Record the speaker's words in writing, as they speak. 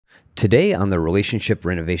Today on the Relationship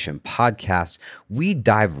Renovation podcast, we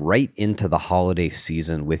dive right into the holiday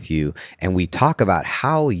season with you, and we talk about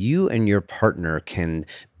how you and your partner can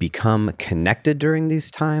become connected during these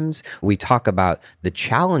times. We talk about the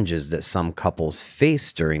challenges that some couples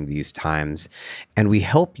face during these times, and we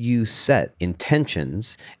help you set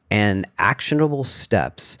intentions and actionable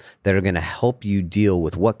steps that are going to help you deal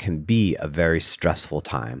with what can be a very stressful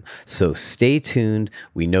time. So stay tuned.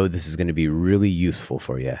 We know this is going to be really useful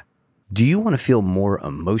for you. Do you want to feel more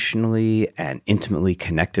emotionally and intimately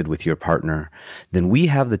connected with your partner? Then we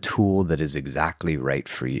have the tool that is exactly right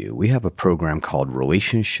for you. We have a program called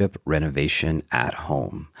Relationship Renovation at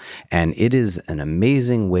Home, and it is an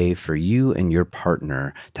amazing way for you and your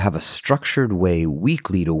partner to have a structured way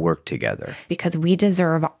weekly to work together. Because we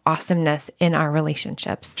deserve awesomeness in our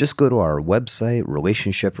relationships. Just go to our website,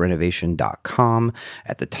 relationshiprenovation.com.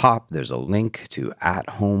 At the top, there's a link to At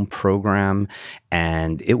Home program,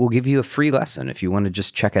 and it will give you a free lesson if you want to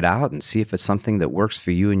just check it out and see if it's something that works for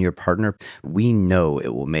you and your partner. We know it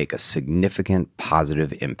will make a significant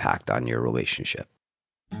positive impact on your relationship.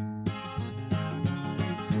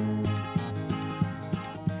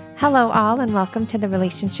 Hello, all, and welcome to the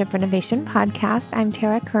Relationship Renovation podcast. I'm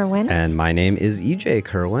Tarah Kerwin. And my name is EJ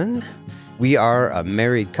Kerwin. We are a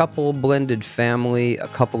married couple, blended family, a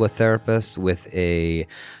couple of therapists with a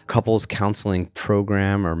couples counseling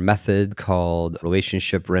program or method called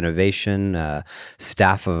Relationship Renovation,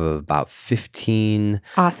 staff of about 15.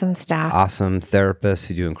 Awesome staff. Awesome therapists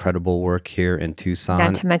who do incredible work here in Tucson.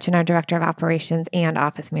 Not to mention our director of operations and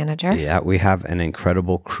office manager. Yeah, we have an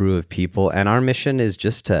incredible crew of people, and our mission is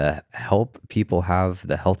just to help people have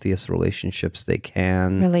the healthiest relationships they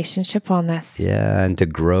can. Relationship wellness. Yeah, and to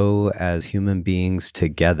grow as human beings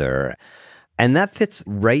together. And that fits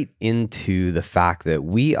right into the fact that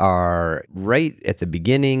we are right at the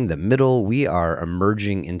beginning, the middle, we are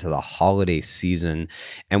emerging into the holiday season.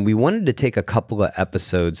 And we wanted to take a couple of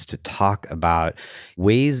episodes to talk about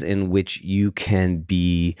ways in which you can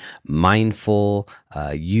be mindful,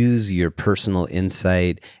 use your personal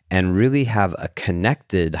insight, and really have a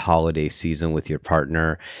connected holiday season with your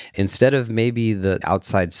partner instead of maybe the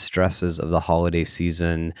outside stresses of the holiday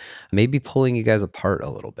season, maybe pulling you guys apart a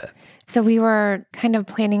little bit. So we were kind of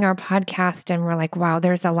planning our podcast and we're like, wow,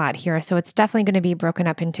 there's a lot here. So it's definitely going to be broken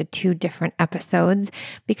up into 2 different episodes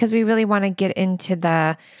because we really want to get into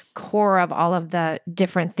the core of all of the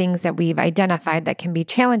different things that we've identified that can be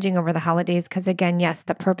challenging over the holidays. Because again, yes,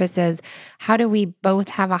 the purpose is how do we both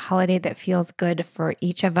have a holiday that feels good for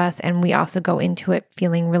each of us? And we also go into it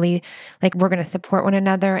feeling really like we're going to support one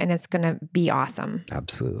another and it's going to be awesome.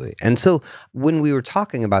 Absolutely. And so when we were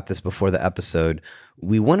talking about this before the episode,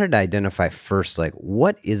 we wanted to identify first, like,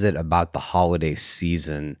 what is it about the holiday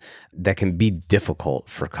season that can be difficult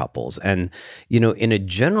for couples? And, in a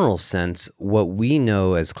general sense, what we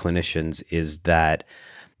know as clinicians is that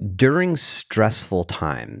during stressful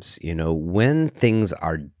times, when things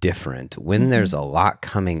are different, when there's a lot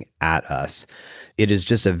coming at us, it is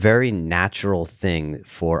just a very natural thing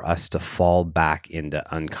for us to fall back into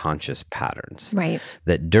unconscious patterns. Right.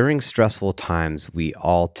 That during stressful times, we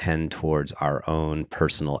all tend towards our own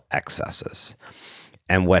personal excesses.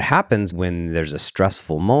 And what happens when there's a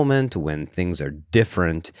stressful moment, when things are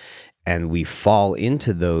different, and we fall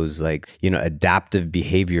into those adaptive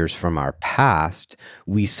behaviors from our past,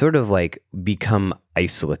 we sort of become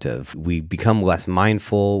isolative. We become less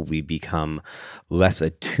mindful. We become less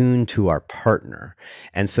attuned to our partner.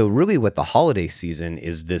 And so really what the holiday season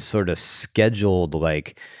is this sort of scheduled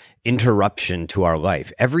interruption to our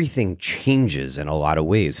life. Everything changes in a lot of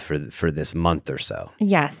ways for this month or so.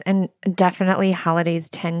 Yes, and definitely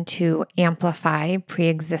holidays tend to amplify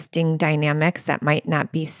pre-existing dynamics that might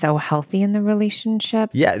not be so healthy in the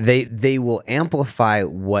relationship. Yeah, they will amplify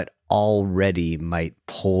what already might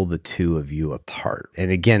pull the two of you apart. And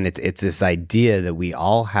again, it's this idea that we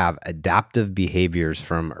all have adaptive behaviors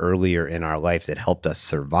from earlier in our life that helped us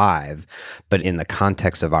survive, but in the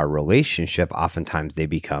context of our relationship, oftentimes they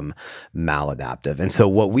become maladaptive. And so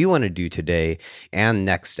what we want to do today and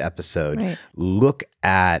next episode, look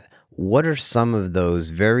at what are some of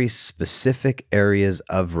those very specific areas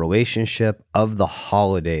of relationship, of the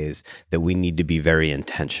holidays, that we need to be very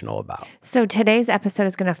intentional about? So today's episode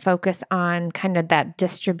is going to focus on kind of that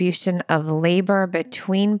distribution of labor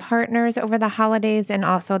between partners over the holidays and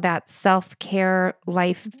also that self-care,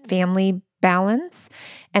 life, family balance.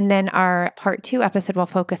 And then our part 2 episode will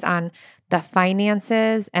focus on the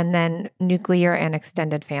finances and then nuclear and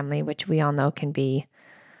extended family, which we all know can be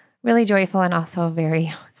really joyful and also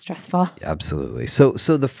very stressful. Absolutely. So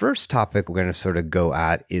the first topic we're going to sort of go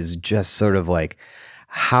at is just sort of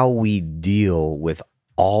how we deal with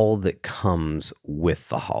all that comes with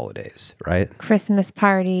the holidays, right? Christmas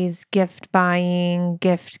parties, gift buying,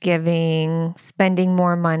 gift giving, spending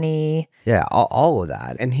more money. Yeah, all of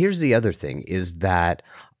that. And here's the other thing is that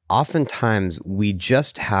oftentimes we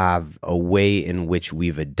just have a way in which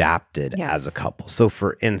we've adapted as a Yes. couple. So,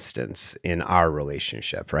 for instance, in our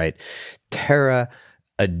relationship, right? Tara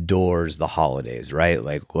adores the holidays, right?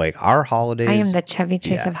 Like our I am holidays, the Chevy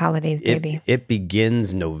Chase yeah. of holidays, baby. It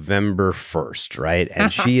begins November 1st, right?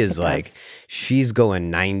 And she is It does. like, she's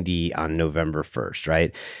going 90 on November 1st,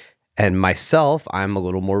 right? And myself, I'm a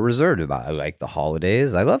little more reserved about it. I like the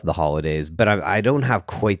holidays. I love the holidays, but I don't have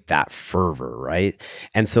quite that fervor, right?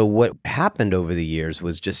 And so what happened over the years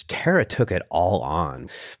was just Tara took it all on,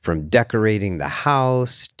 from decorating the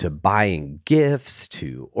house to buying gifts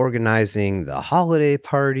to organizing the holiday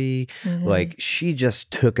party. Like she just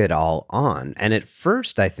took it all on. And at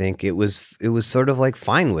first, I think it was sort of like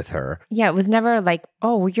fine with her. Yeah, it was never like,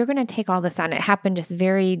 oh, you're going to take all this on. It happened just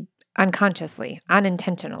very unconsciously,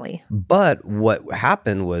 unintentionally. But what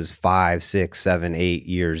happened was 5, 6, 7, 8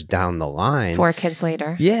 years down the line, 4 kids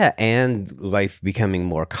later. yeah, and life becoming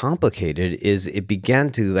more complicated, is it began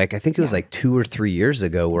to, like, I think it was like 2 or 3 years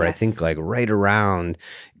ago where I think Yes. like right around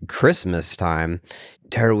Christmas time,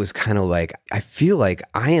 Tara was kind of like, I feel like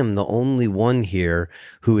I am the only one here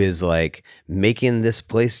who is like making this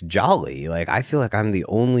place jolly. Like, I feel like I'm the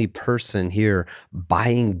only person here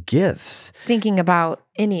buying gifts. Thinking about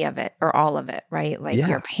any of it or all of it, right? Like Yeah.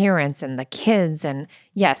 your parents and the kids. And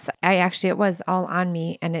yes, it was all on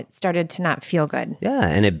me and it started to not feel good. Yeah,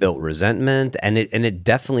 and it built resentment, and it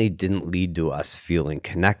definitely didn't lead to us feeling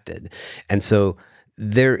connected. And so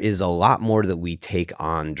there is a lot more that we take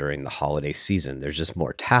on during the holiday season. There's just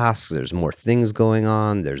more tasks, there's more things going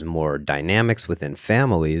on, there's more dynamics within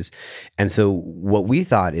families. And so what we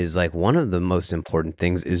thought is like one of the most important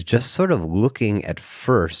things is just sort of looking at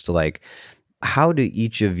first, like, how do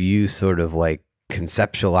each of you sort of like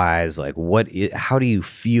conceptualize, like, how do you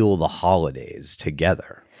feel the holidays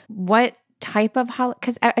together? What type of holiday?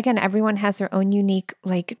 Because again, everyone has their own unique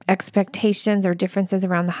like expectations or differences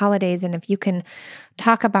around the holidays. And if you can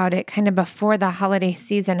talk about it kind of before the holiday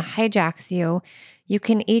season hijacks you, you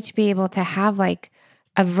can each be able to have like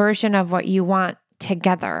a version of what you want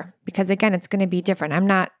together. Because again, it's going to be different. I'm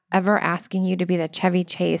not ever asking you to be the Chevy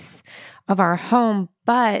Chase of our home,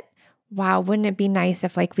 but wow, wouldn't it be nice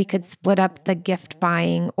if like we could split up the gift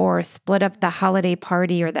buying or split up the holiday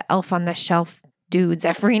party or the elf on the shelf dudes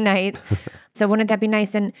every night? So wouldn't that be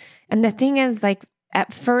nice? And the thing is, like,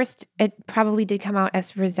 at first it probably did come out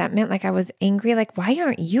as resentment. Like I was angry, like, why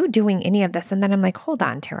aren't you doing any of this? And then I'm like, hold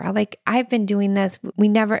on, Tara, like I've been doing this.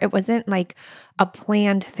 It wasn't like a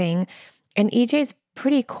planned thing. And EJ's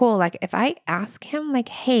pretty cool. Like if I ask him like,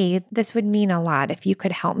 hey, this would mean a lot if you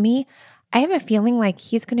could help me, I have a feeling like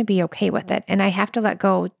he's going to be okay with it. And I have to let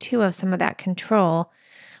go too of some of that control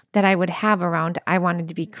that I would have around, I wanted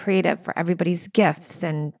to be creative for everybody's gifts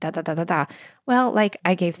and da da da da da. Well, like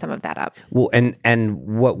I gave some of that up. Well, and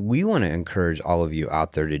what we want to encourage all of you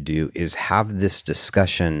out there to do is have this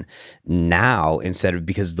discussion now, instead of,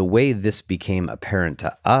 because the way this became apparent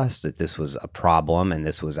to us that this was a problem and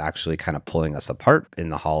this was actually kind of pulling us apart in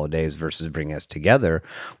the holidays versus bringing us together,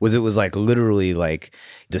 was it was like literally like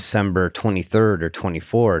December 23rd or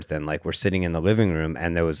 24th, and like we're sitting in the living room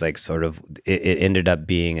and there was like sort of, it ended up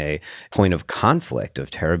being a point of conflict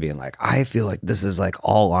of Tara being like, I feel like this is like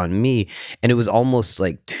all on me. And it was almost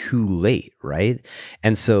like too late, right?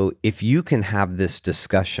 And so if you can have this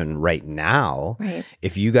discussion right now, Right.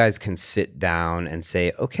 if you guys can sit down and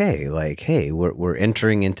say, okay, like, hey, we're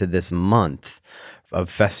entering into this month of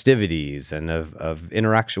festivities and of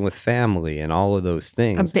interaction with family and all of those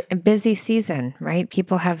things. A busy season, right?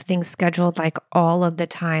 People have things scheduled like all of the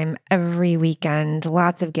time, every weekend,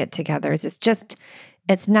 lots of get-togethers.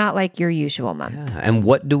 It's not like your usual month. Yeah. And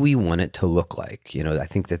what do we want it to look like? You know, I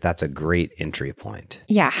think that that's a great entry point.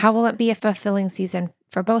 Yeah. How will it be a fulfilling season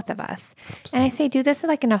for both of us? And I say, do this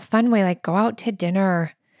like in a fun way, like go out to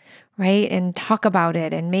dinner, right? And talk about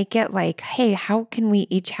it and make it like, hey, how can we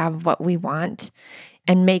each have what we want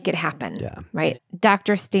and make it happen? Yeah. Right.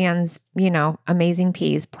 Dr. Stan's, amazing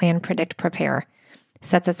P's, plan, predict, prepare,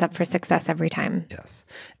 sets us up for success every time. Yes.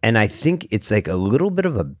 And I think it's like a little bit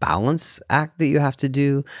of a balance act that you have to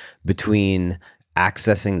do between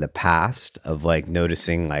accessing the past, of like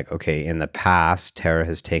noticing like, okay, in the past, Tara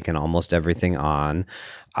has taken almost everything on.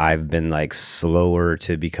 I've been like slower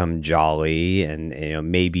to become jolly and,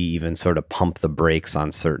 maybe even sort of pump the brakes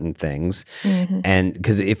on certain things. Mm-hmm. And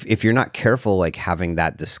because if you're not careful, like having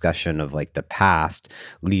that discussion of like the past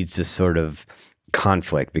leads to sort of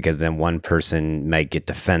conflict, because then one person might get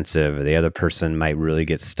defensive or the other person might really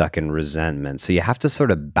get stuck in resentment. So you have to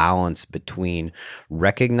sort of balance between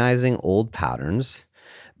recognizing old patterns,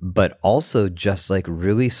 but also just like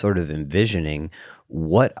really sort of envisioning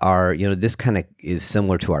what are, this kind of is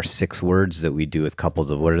similar to our 6 words that we do with couples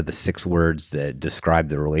of what are the 6 words that describe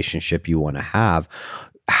the relationship you want to have.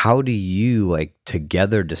 How do you like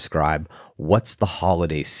together describe what's the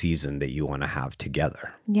holiday season that you want to have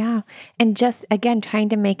together? Yeah. And just again, trying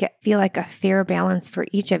to make it feel like a fair balance for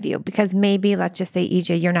each of you, because maybe let's just say,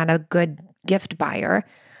 EJ, you're not a good gift buyer.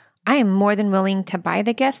 I am more than willing to buy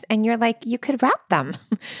the gifts. And you're like, you could wrap them.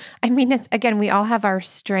 I mean, it's again, we all have our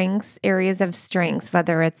strengths, areas of strengths,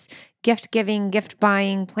 whether it's gift giving, gift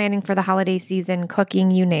buying, planning for the holiday season,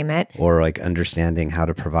 cooking, you name it. Or like understanding how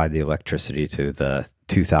to provide the electricity to the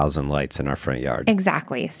 2,000 lights in our front yard.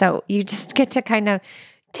 Exactly. So you just get to kind of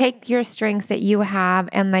take your strengths that you have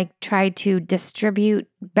and like try to distribute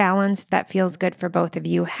balance that feels good for both of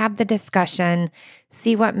you. Have the discussion,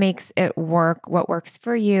 see what makes it work, what works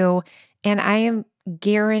for you. And I am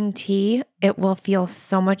guarantee it will feel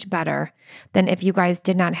so much better than if you guys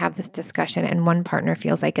did not have this discussion and one partner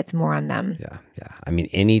feels like it's more on them. Yeah. Yeah. I mean,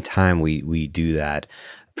 anytime we do that,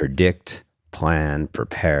 predict, plan,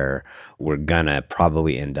 prepare, we're gonna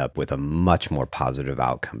probably end up with a much more positive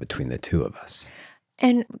outcome between the two of us.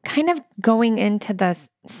 And kind of going into the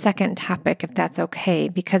second topic, if that's okay,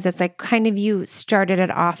 because it's like kind of you started it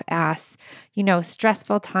off as,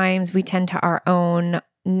 stressful times, we tend to our own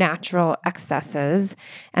natural excesses.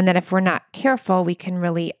 And that if we're not careful, we can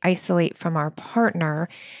really isolate from our partner.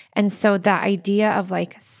 And so the idea of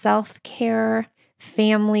like self-care,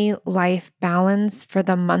 family life balance for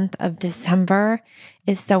the month of December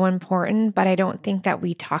is so important, but I don't think that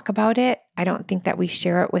we talk about it. I don't think that we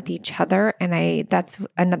share it with each other. And that's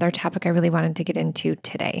another topic I really wanted to get into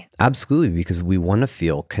today. Absolutely, because we want to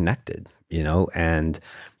feel connected, and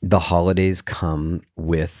the holidays come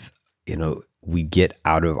with, we get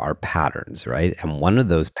out of our patterns, right? And one of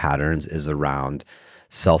those patterns is around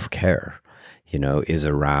self-care, is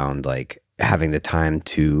around like having the time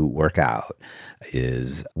to work out,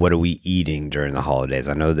 is what are we eating during the holidays?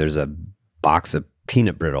 I know there's a box of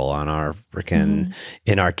peanut brittle on our freaking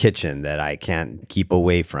in our kitchen that I can't keep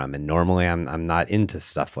away from, and normally I'm not into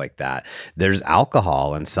stuff like that. There's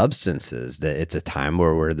alcohol and substances that it's a time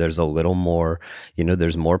where there's a little more,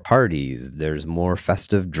 there's more parties, there's more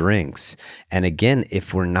festive drinks, and again,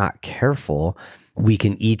 if we're not careful, we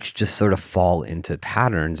can each just sort of fall into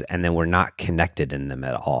patterns and then we're not connected in them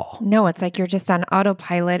at all. No, it's like you're just on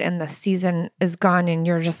autopilot and the season is gone and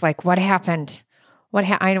you're just like, what happened?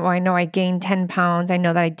 I know I gained 10 pounds. I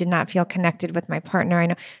know that I did not feel connected with my partner. I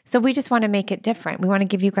know. So we just want to make it different. We want to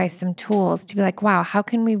give you guys some tools to be like, wow, how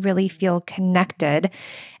can we really feel connected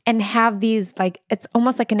and have these, like, it's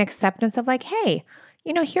almost like an acceptance of like, hey,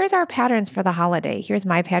 here's our patterns for the holiday. Here's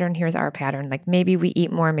my pattern. Here's our pattern. Like maybe we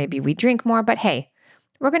eat more, maybe we drink more, but hey,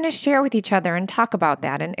 we're going to share with each other and talk about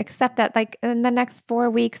that and accept that like in the next 4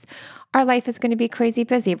 weeks, our life is going to be crazy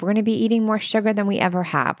busy. We're going to be eating more sugar than we ever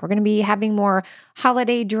have. We're going to be having more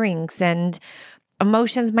holiday drinks and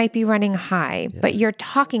emotions might be running high, but you're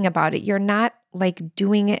talking about it. You're not like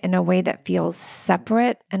doing it in a way that feels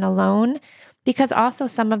separate and alone, because also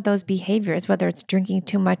some of those behaviors, whether it's drinking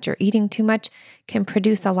too much or eating too much, can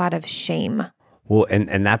produce a lot of shame. Well,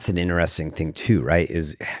 and that's an interesting thing too, right?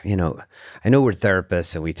 Is, I know we're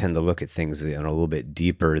therapists and we tend to look at things a little bit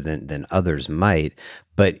deeper than others might,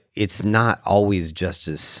 but it's not always just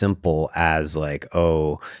as simple as like,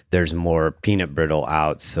 oh, there's more peanut brittle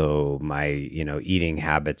out, so my, eating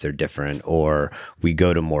habits are different, or we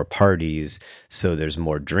go to more parties, so there's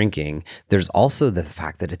more drinking. There's also the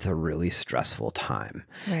fact that it's a really stressful time.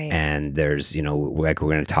 Right. And there's, like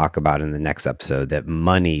we're going to talk about in the next episode, that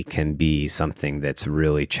money can be something that's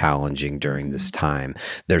really challenging during this time.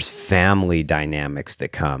 There's family dynamics that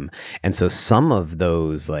come. And so some of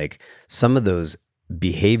those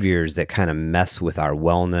behaviors that kind of mess with our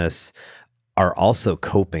wellness are also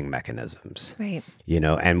coping mechanisms. Right.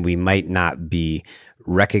 And we might not be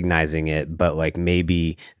recognizing it, but like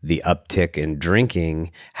maybe the uptick in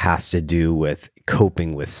drinking has to do with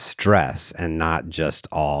coping with stress and not just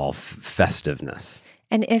all festiveness.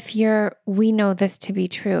 And we know this to be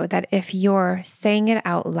true, that if you're saying it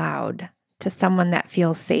out loud to someone that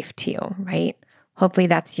feels safe to you, right? Hopefully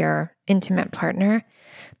that's your intimate partner,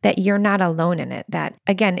 that you're not alone in it. That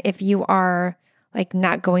again, if you are like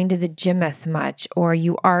not going to the gym as much, or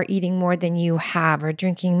you are eating more than you have or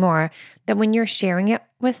drinking more, that when you're sharing it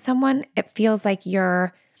with someone, it feels like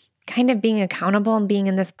you're kind of being accountable and being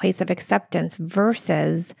in this place of acceptance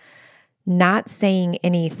versus not saying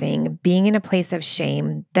anything, being in a place of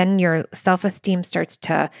shame, then your self-esteem starts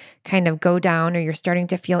to kind of go down, or you're starting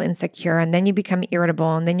to feel insecure, and then you become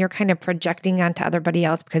irritable, and then you're kind of projecting onto everybody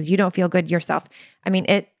else because you don't feel good yourself. I mean,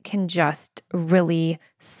 it can just really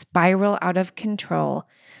spiral out of control,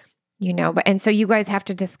 and so you guys have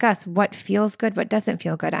to discuss what feels good, what doesn't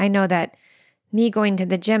feel good. I know that me going to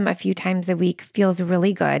the gym a few times a week feels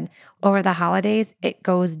really good. Over the holidays, it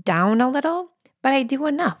goes down a little, but I do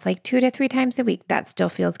enough, like 2 to 3 times a week. That still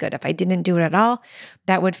feels good. If I didn't do it at all,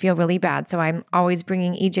 that would feel really bad. So I'm always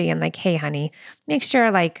bringing EJ in like, hey, honey, make sure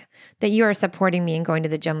like that you are supporting me and going to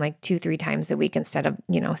the gym like 2, 3 times a week instead of,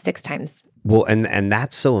 6 times. Well, and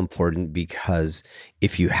that's so important, because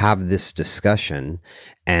if you have this discussion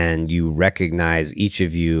and you recognize each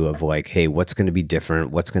of you of like, hey, what's going to be different,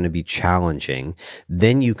 what's going to be challenging,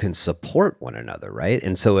 then you can support one another, right?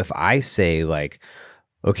 And so if I say like,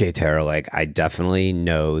 okay, Tarah, like I definitely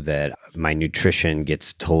know that my nutrition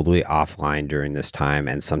gets totally offline during this time,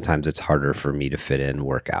 and sometimes it's harder for me to fit in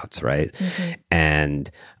workouts, right? Mm-hmm.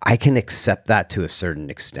 And I can accept that to a certain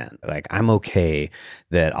extent. Like I'm okay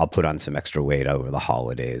that I'll put on some extra weight over the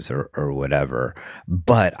holidays or whatever,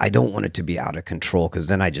 but I don't want it to be out of control, because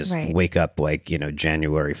then I just Right. wake up like,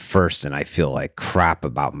 January 1st and I feel like crap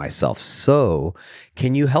about myself. So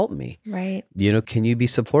can you help me? Right. Can you be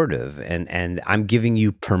supportive? And I'm giving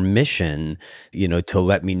you permission, to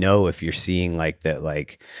let me know if you're seeing like that,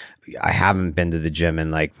 like I haven't been to the gym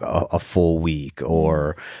in like a full week,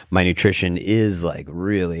 or my nutrition is like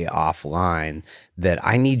really offline, that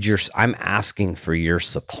I'm asking for your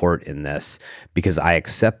support in this, because I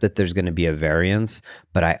accept that there's going to be a variance,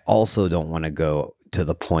 but I also don't want to go to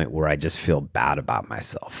the point where I just feel bad about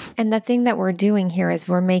myself. And the thing that we're doing here is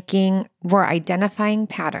we're identifying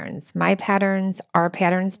patterns, my patterns, our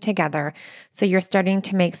patterns together. So you're starting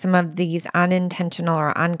to make some of these unintentional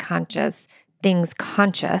or unconscious things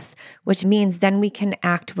conscious, which means then we can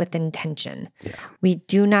act with intention. Yeah. We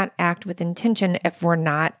do not act with intention if we're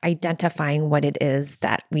not identifying what it is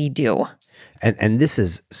that we do. And this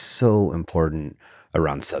is so important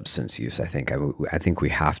around substance use. I think we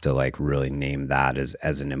have to like really name that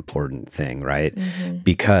as an important thing, right? Mm-hmm.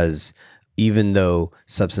 Because even though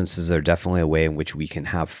substances are definitely a way in which we can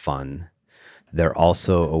have fun, they're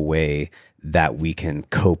also a way that we can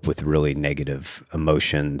cope with really negative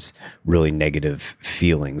emotions, really negative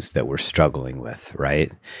feelings that we're struggling with,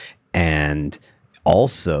 right? And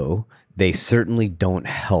also, they certainly don't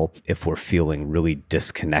help if we're feeling really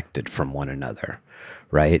disconnected from one another,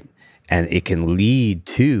 right? And it can lead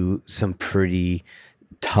to some pretty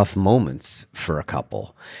tough moments for a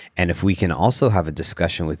couple. And if we can also have a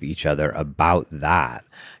discussion with each other about that,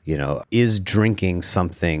 is drinking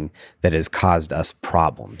something that has caused us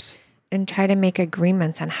problems? And try to make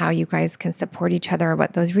agreements on how you guys can support each other,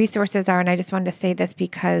 what those resources are. And I just wanted to say this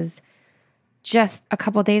because just a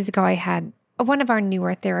couple days ago, I had one of our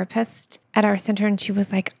newer therapists at our center, and she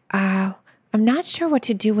was like, I'm not sure what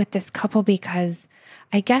to do with this couple, because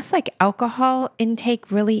I guess like alcohol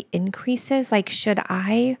intake really increases. Like, should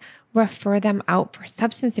I refer them out for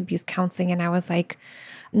substance abuse counseling? And I was like,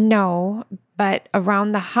 no, but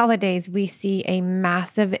around the holidays, we see a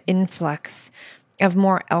massive influx of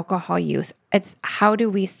more alcohol use. It's how do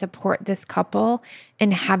we support this couple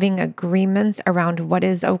in having agreements around what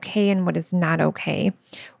is okay and what is not okay?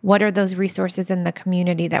 What are those resources in the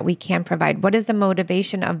community that we can provide? What is the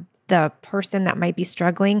motivation of the person that might be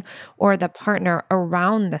struggling or the partner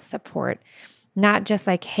around the support? Not just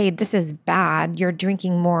like, hey, this is bad, you're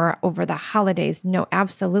drinking more over the holidays. No,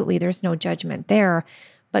 absolutely, there's no judgment there,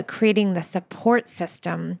 but creating the support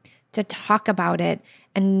system to talk about it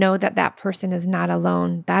and know that that person is not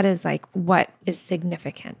alone. That is like what is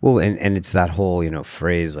significant. Well, and it's that whole,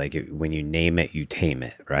 phrase, like when you name it, you tame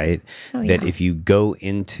it, right? Oh, That yeah. if you go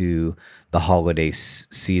into the holiday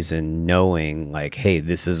season knowing like, hey,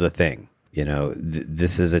 this is a thing,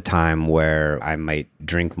 this is a time where I might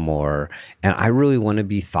drink more, and I really want to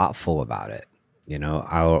be thoughtful about it.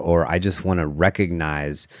 Or I just want to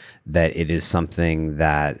recognize that it is something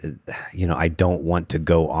that, I don't want to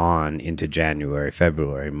go on into January,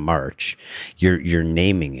 February, March. You're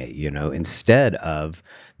naming it, instead of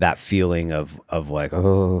that feeling of like,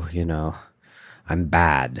 oh, I'm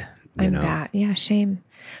bad. I'm bad. Yeah, shame.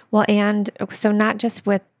 Well, and so not just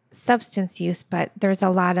with substance use, but there's a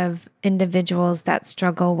lot of individuals that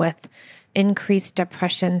struggle with increased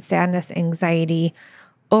depression, sadness, anxiety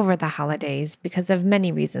over the holidays because of many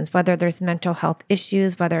reasons, whether there's mental health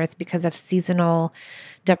issues, whether it's because of seasonal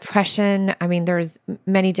depression. I mean, there's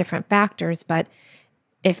many different factors, but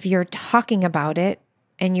if you're talking about it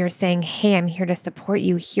and you're saying, hey, I'm here to support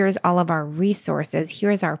you. Here's all of our resources.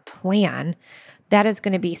 Here's our plan. That is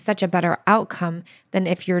going to be such a better outcome than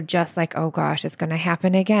if you're just like, oh gosh, it's going to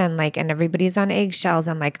happen again. Like, and everybody's on eggshells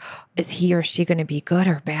and like, is he or she going to be good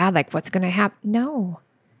or bad? Like, what's going to happen? No.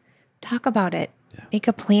 Talk about it. Yeah. Make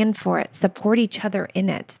a plan for it. Support each other in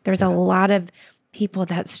it. There's a lot of people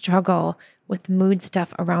that struggle with mood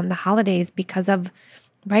stuff around the holidays because of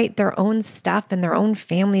their own stuff and their own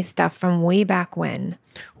family stuff from way back when.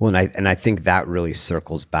 Well, and I think that really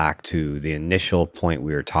circles back to the initial point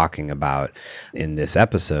we were talking about in this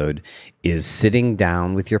episode is sitting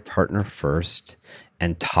down with your partner first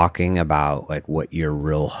and talking about like what your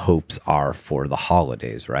real hopes are for the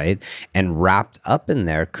holidays, right? And wrapped up in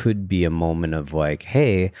there could be a moment of like,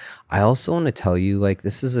 hey, I also want to tell you like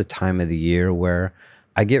this is a time of the year where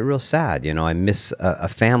I get real sad. I miss a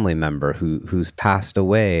family member who's passed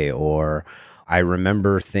away, or I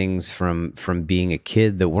remember things from being a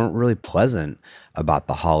kid that weren't really pleasant about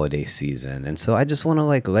the holiday season. And so I just want to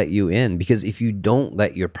like let you in, because if you don't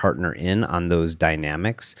let your partner in on those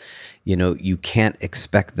dynamics, you can't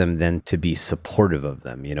expect them then to be supportive of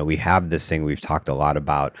them. We have this thing we've talked a lot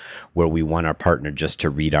about where we want our partner just to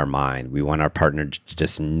read our mind. We want our partner to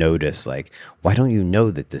just notice like, why don't you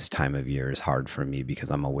know that this time of year is hard for me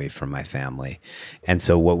because I'm away from my family? And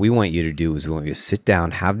so what we want you to do is we want you to sit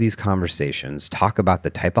down, have these conversations, talk about the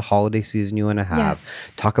type of holiday season you want to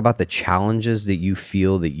have, talk about the challenges that you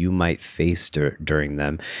feel that you might face during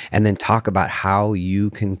them, and then talk about how you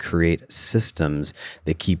can create systems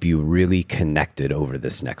that keep you really connected over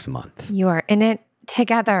this next month. You are in it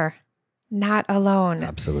together, not alone.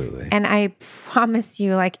 Absolutely. And I promise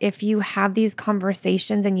you, like, if you have these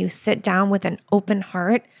conversations and you sit down with an open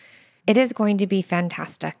heart, it is going to be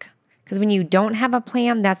fantastic. Because when you don't have a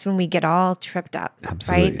plan, that's when we get all tripped up,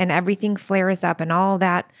 Absolutely. right? And everything flares up and all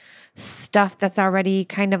that stuff that's already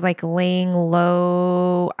kind of like laying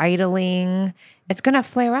low, idling, it's going to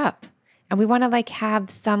flare up. And we want to like have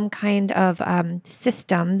some kind of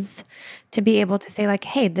systems to be able to say like,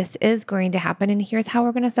 hey, this is going to happen and here's how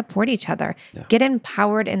we're going to support each other. Yeah. Get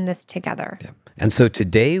empowered in this together. Yeah. And so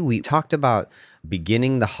today we talked about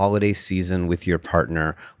beginning the holiday season with your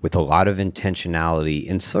partner with a lot of intentionality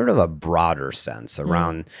in sort of a broader sense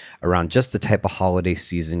around just the type of holiday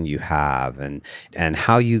season you have and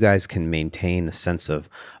how you guys can maintain a sense of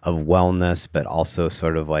wellness, but also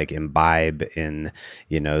sort of like imbibe in,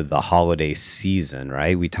 the holiday season,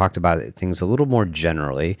 right? We talked about things a little more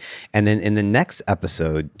generally. And then in the next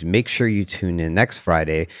episode, make sure you tune in next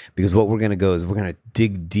Friday, because what we're going to go is we're going to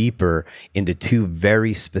dig deeper into two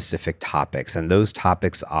very specific topics. And those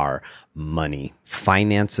topics are money.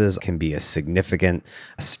 Finances can be a significant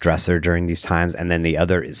stressor during these times. And then the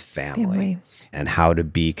other is family. And how to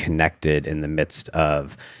be connected in the midst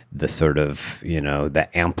of the sort of, the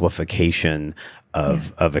amplification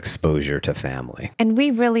of exposure to family. And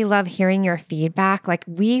we really love hearing your feedback. Like,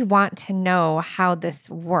 we want to know how this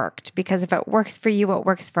worked, because if it works for you, it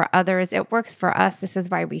works for others, it works for us. This is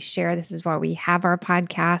why we share. This is why we have our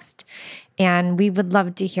podcast. And we would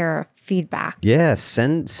love to hear feedback. Yeah,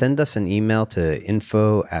 send us an email to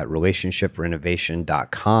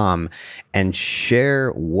info@relationshiprenovation.com and share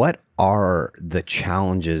what are the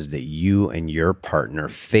challenges that you and your partner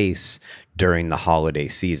face during the holiday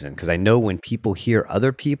season. Because I know when people hear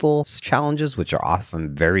other people's challenges, which are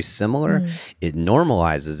often very similar, it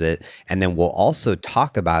normalizes it. And then we'll also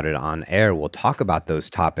talk about it on air. We'll talk about those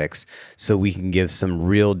topics so we can give some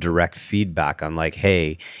real direct feedback on like,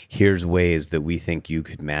 hey, here's ways that we think you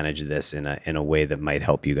could manage this in a way that might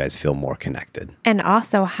help you guys feel more connected. And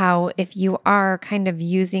also how, if you are kind of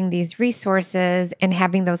using these resources and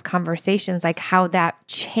having those conversations, like how that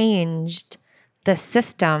changed the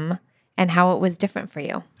system and how it was different for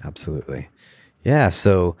you. Absolutely. Yeah.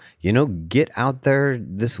 So, get out there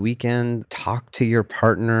this weekend, talk to your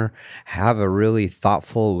partner, have a really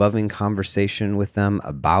thoughtful, loving conversation with them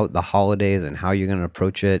about the holidays and how you're going to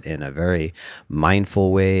approach it in a very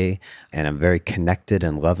mindful way and a very connected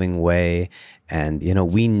and loving way. And,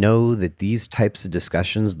 we know that these types of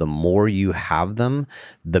discussions, the more you have them,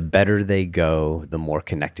 the better they go, the more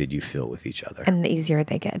connected you feel with each other. And the easier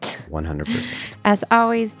they get. 100%. As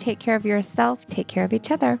always, take care of yourself, take care of each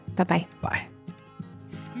other. Bye-bye. Bye.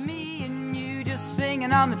 Me and you just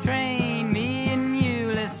singing on the train. Me and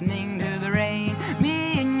you listening to the rain.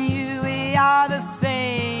 Me and you, we are the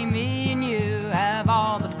same. Me and you have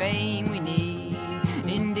all the fame we need.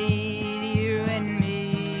 Indeed, you and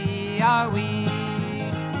me are we.